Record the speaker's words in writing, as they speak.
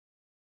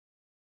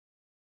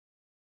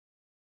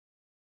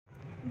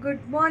Good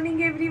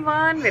morning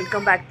everyone,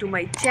 welcome back to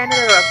my channel.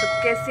 और आप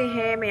सब कैसे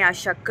हैं? मैं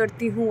आशा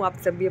करती हूँ आप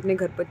सभी अपने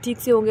घर पर ठीक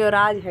से होंगे। और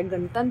आज है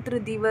गणतंत्र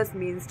दिवस,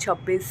 मीन्स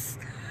 26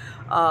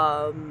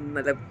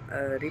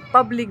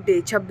 रिपब्लिक डे,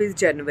 26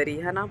 जनवरी,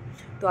 है ना।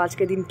 तो आज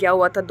के दिन क्या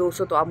हुआ था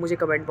दोस्तों, तो आप मुझे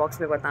कमेंट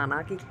बॉक्स में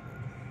बताना कि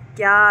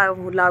क्या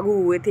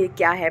लागू हुए थे,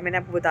 क्या है। मैंने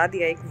आपको बता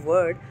दिया एक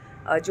वर्ड,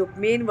 जो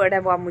मेन वर्ड है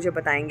वो आप मुझे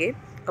बताएंगे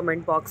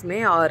कमेंट बॉक्स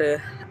में। और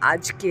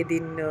आज के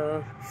दिन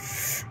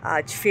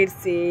आज फिर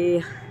से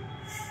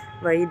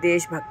वही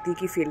देशभक्ति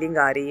की फीलिंग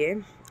आ रही है।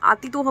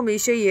 आती तो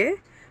हमेशा ही है,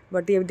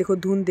 बट ये देखो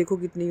धुंध देखो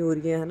कितनी हो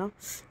रही है ना,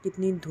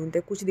 कितनी धुंध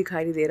है, कुछ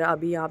दिखाई नहीं दे रहा।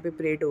 अभी यहाँ पे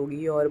परेड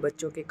होगी और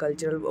बच्चों के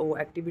कल्चरल वो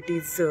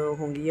एक्टिविटीज़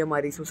होंगी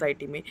हमारी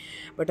सोसाइटी में।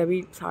 बट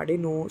अभी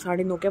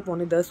 9:30 क्या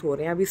 9:45 हो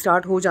रहे हैं। अभी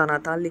स्टार्ट हो जाना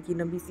था लेकिन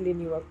अभी इसलिए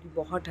नहीं हुआ क्योंकि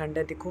बहुत ठंड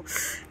है। देखो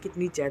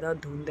कितनी ज़्यादा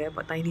धुंध है,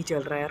 पता ही नहीं चल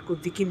रहा है यार, कुछ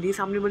दिख ही नहीं रही।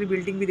 सामने वाली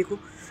बिल्डिंग भी देखो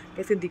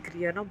कैसे दिख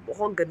रही है ना,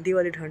 बहुत गंदी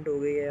वाली ठंड हो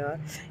गई है यार।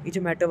 ये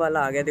जो मेट्रो वाला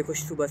आ गया देखो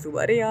सुबह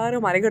सुबह, अरे यार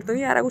हमारे घर तो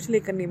नहीं आ रहा कुछ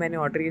लेकर, नहीं मैंने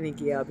ऑर्डर ही नहीं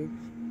किया अभी,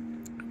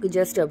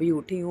 जस्ट अभी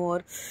उठी हूँ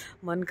और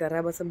मन कर रहा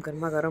है बस अब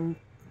गर्मा गर्म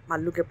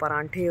आलू के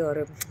परांठे और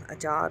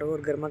अचार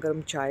और गर्मा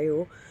गर्म चाय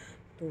हो।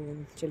 तो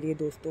चलिए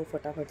दोस्तों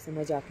फटाफट से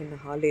मैं जाके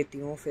नहा लेती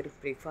हूँ, फिर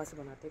ब्रेकफास्ट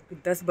बनाते हैं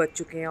क्योंकि 10 बज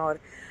चुके हैं। और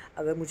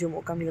अगर मुझे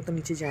मौका मिला तो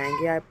नीचे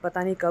जाएंगे,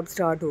 पता नहीं कब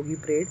स्टार्ट होगी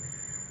परेड।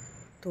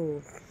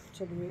 तो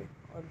चलिए,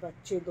 और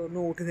बच्चे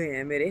दोनों उठ गए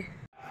हैं मेरे।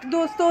 तो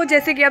दोस्तों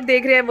जैसे कि आप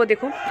देख रहे हैं वो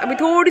देखो अभी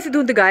थोड़ी सी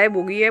धुंध गायब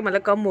हो गई है,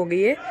 मतलब कम हो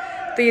गई है।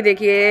 तो ये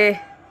देखिए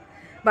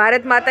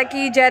भारत माता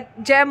की जय,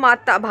 जय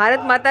माता, भारत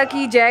माता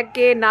की जय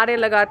के नारे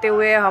लगाते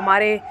हुए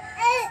हमारे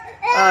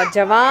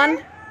जवान।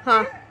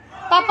 हाँ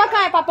पापा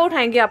कहाँ है? पापा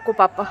उठाएंगे आपको,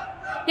 पापा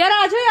यार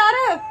आ जाओ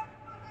यार।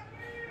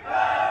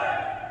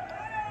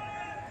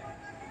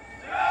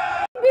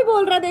 भी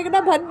बोल रहा देखना,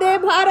 वंदे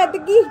भारत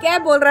की क्या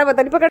बोल रहा है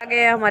पता नहीं। पकड़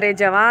गए हमारे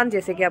जवान,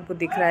 जैसे कि आपको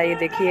दिख रहा है, ये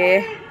देखिए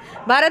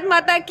भारत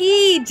माता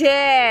की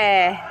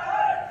जय।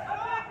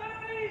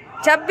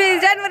 26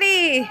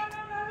 जनवरी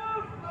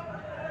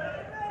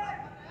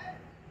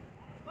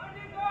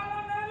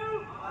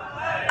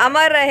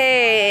अमर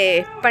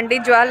रहे,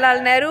 पंडित जवाहरलाल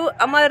नेहरू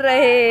अमर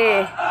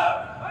रहे,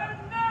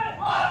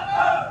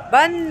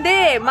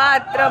 वंदे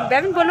मातरम।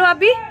 बेविन बोलो आप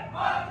भी।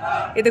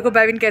 ये देखो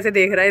बेविन कैसे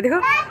देख रहा है, देखो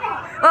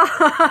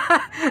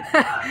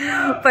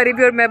परी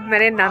भी। और मैं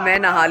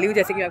नहा ली हूँ,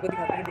 जैसे कि आपको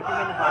दिखाता हूँ। देखिए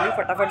मैं नहा ली हूँ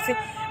फटाफट से,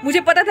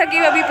 मुझे पता था कि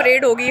अभी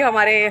परेड होगी,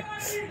 हमारे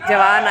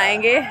जवान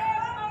आएंगे।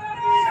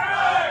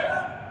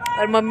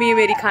 और मम्मी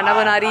मेरी खाना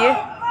बना रही है।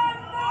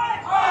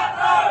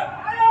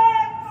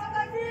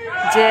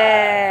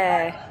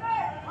 जय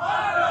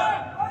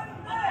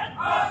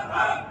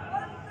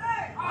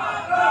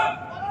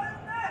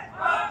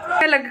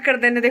लग कर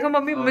देने। देखो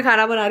मम्मी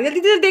खाना बना रही है,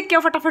 दीदी देख क्या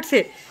फटाफट से।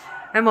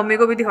 मैं मम्मी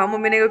को भी दिखाऊं,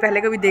 मम्मी ने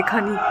पहले कभी देखा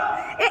नहीं।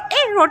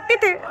 ए रोटी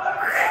थे,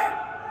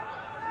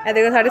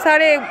 देखो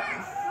सारे।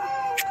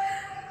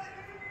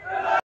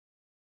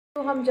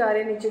 तो हम जा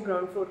रहे हैं नीचे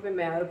ग्राउंड फ्लोर पे,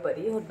 मैं और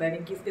परी। और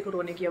बैरिंग की देखो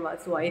रोने की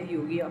आवाज़ तो आई रही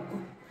होगी आपको।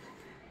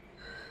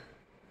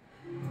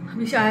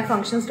 अभी शायद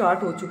फंक्शन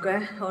स्टार्ट हो चुका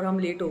है और हम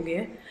लेट हो गए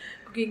हैं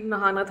क्योंकि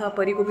नहाना था,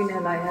 परी को भी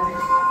नहलाया है,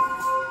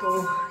 तो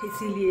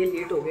इसीलिए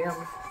लेट हो गए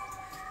हम।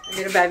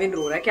 मेरा बैविन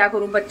रो रहा है, क्या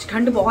करूँ बच्चे,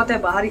 ठंड बहुत है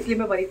बाहर, इसलिए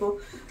मैं परी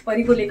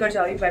को लेकर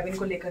जा रही हूँ, बैविन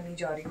को लेकर नहीं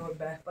जा रही हूँ। और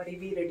परी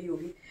भी रेडी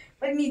होगी।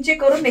 पर नीचे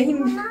करो, नहीं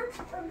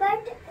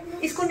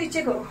इसको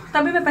नीचे करो,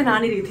 तभी मैं पहना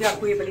नहीं रही थी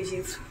आपको ये वाली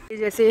चीज़।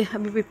 जैसे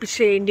अभी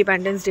पिछले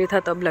इंडिपेंडेंस डे था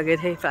तब लगे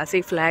थे ऐसे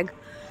ही फ्लैग,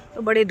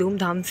 तो बड़े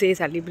धूमधाम से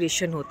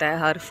सेलिब्रेशन होता है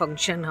हर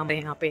फंक्शन हमारे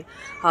यहाँ पे,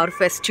 हर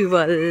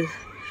फेस्टिवल,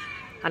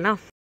 है ना।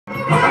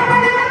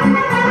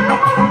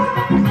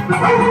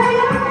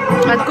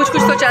 आज कुछ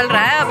तो चल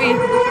रहा है अभी।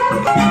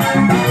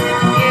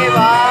 ये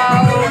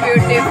वाओ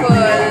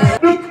ब्यूटीफुल।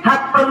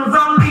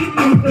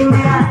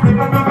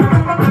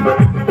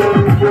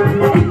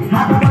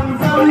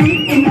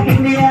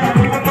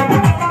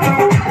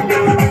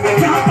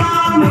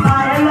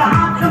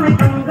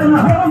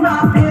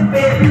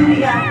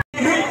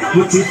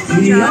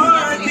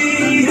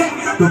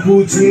 तो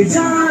पूछे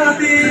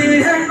जाते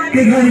हैं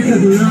कि घर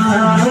कब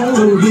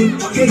आओगे,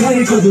 कि घर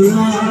कब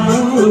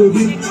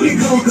आओगे, कि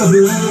गाँव कब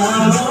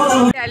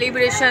आओगे।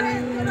 सेलिब्रेशन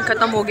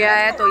खत्म हो गया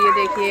है, तो ये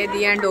देखिए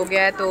दी एंड हो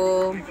गया है। तो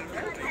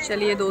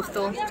चलिए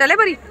दोस्तों, चले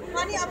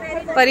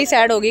परी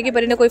सैड हो गई कि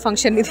परी ने कोई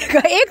फंक्शन नहीं देखा।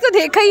 एक तो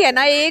देखा ही है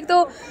ना, एक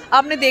तो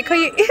आपने देखा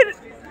ही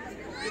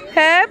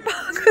है,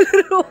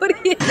 पागल रो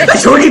रही है।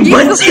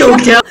 बच्ची हो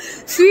क्या?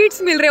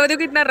 स्वीट्स मिल रहे हो,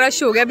 देखो इतना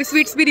रश हो गया, अभी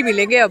स्वीट्स भी नहीं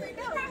मिलेंगे। अब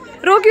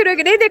रो क्यों रहे,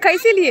 नहीं देखा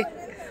इसीलिए।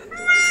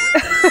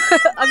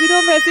 अभी तो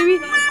हम वैसे भी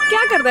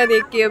क्या करता है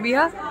देख के अभी।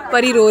 हाँ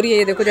परी रो रही है,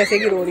 ये देखो जैसे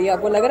कि रो रही है,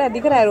 आपको लग रहा है,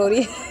 दिख रहा है रो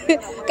रही है।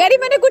 कह रही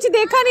मैंने कुछ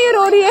देखा नहीं,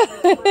 रो रही है।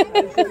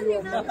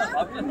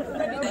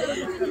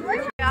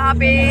 यहाँ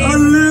पे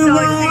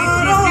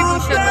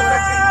डिस्ट्रीब्यूशन हो रहा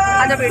है,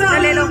 आजा बेटा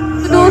ले लो।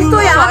 तो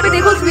दोस्तों यहाँ पे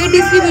देखो स्वीट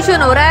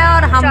डिस्ट्रीब्यूशन हो रहा है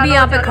और हम भी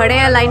यहाँ पे खड़े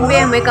हैं लाइन में,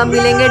 हमें कब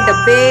मिलेंगे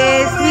डब्बे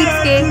स्वीट्स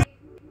के।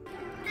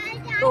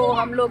 तो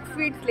हम लोग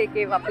स्वीट्स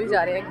लेके वापस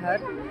जा रहे हैं घर।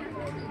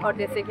 और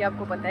जैसे कि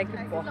आपको पता है कि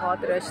बहुत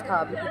रश था,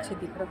 अभी पीछे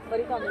दिख रहा है।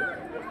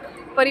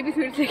 परी भी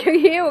स्वीट्स लेके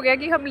ये हो गया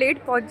कि हम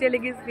लेट पहुँचे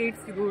लेकिन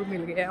स्वीट्स जरूर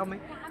मिल गए हमें।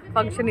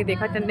 फंक्शन नहीं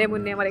देखा, चन्ने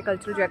मुन्ने हमारे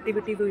कल्चरल जो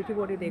एक्टिविटीज़ हुई थी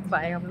वो नहीं देख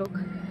पाए हम लोग।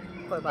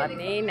 कोई बात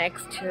नहीं,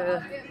 नेक्स्ट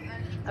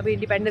अभी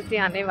इंडिपेंडेंस डे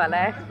आने वाला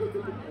है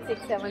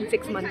 6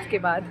 मंथ्स के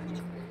बाद।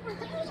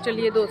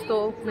 चलिए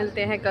दोस्तों,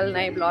 मिलते हैं कल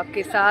नए ब्लॉग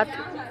के साथ।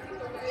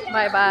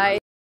 Bye bye.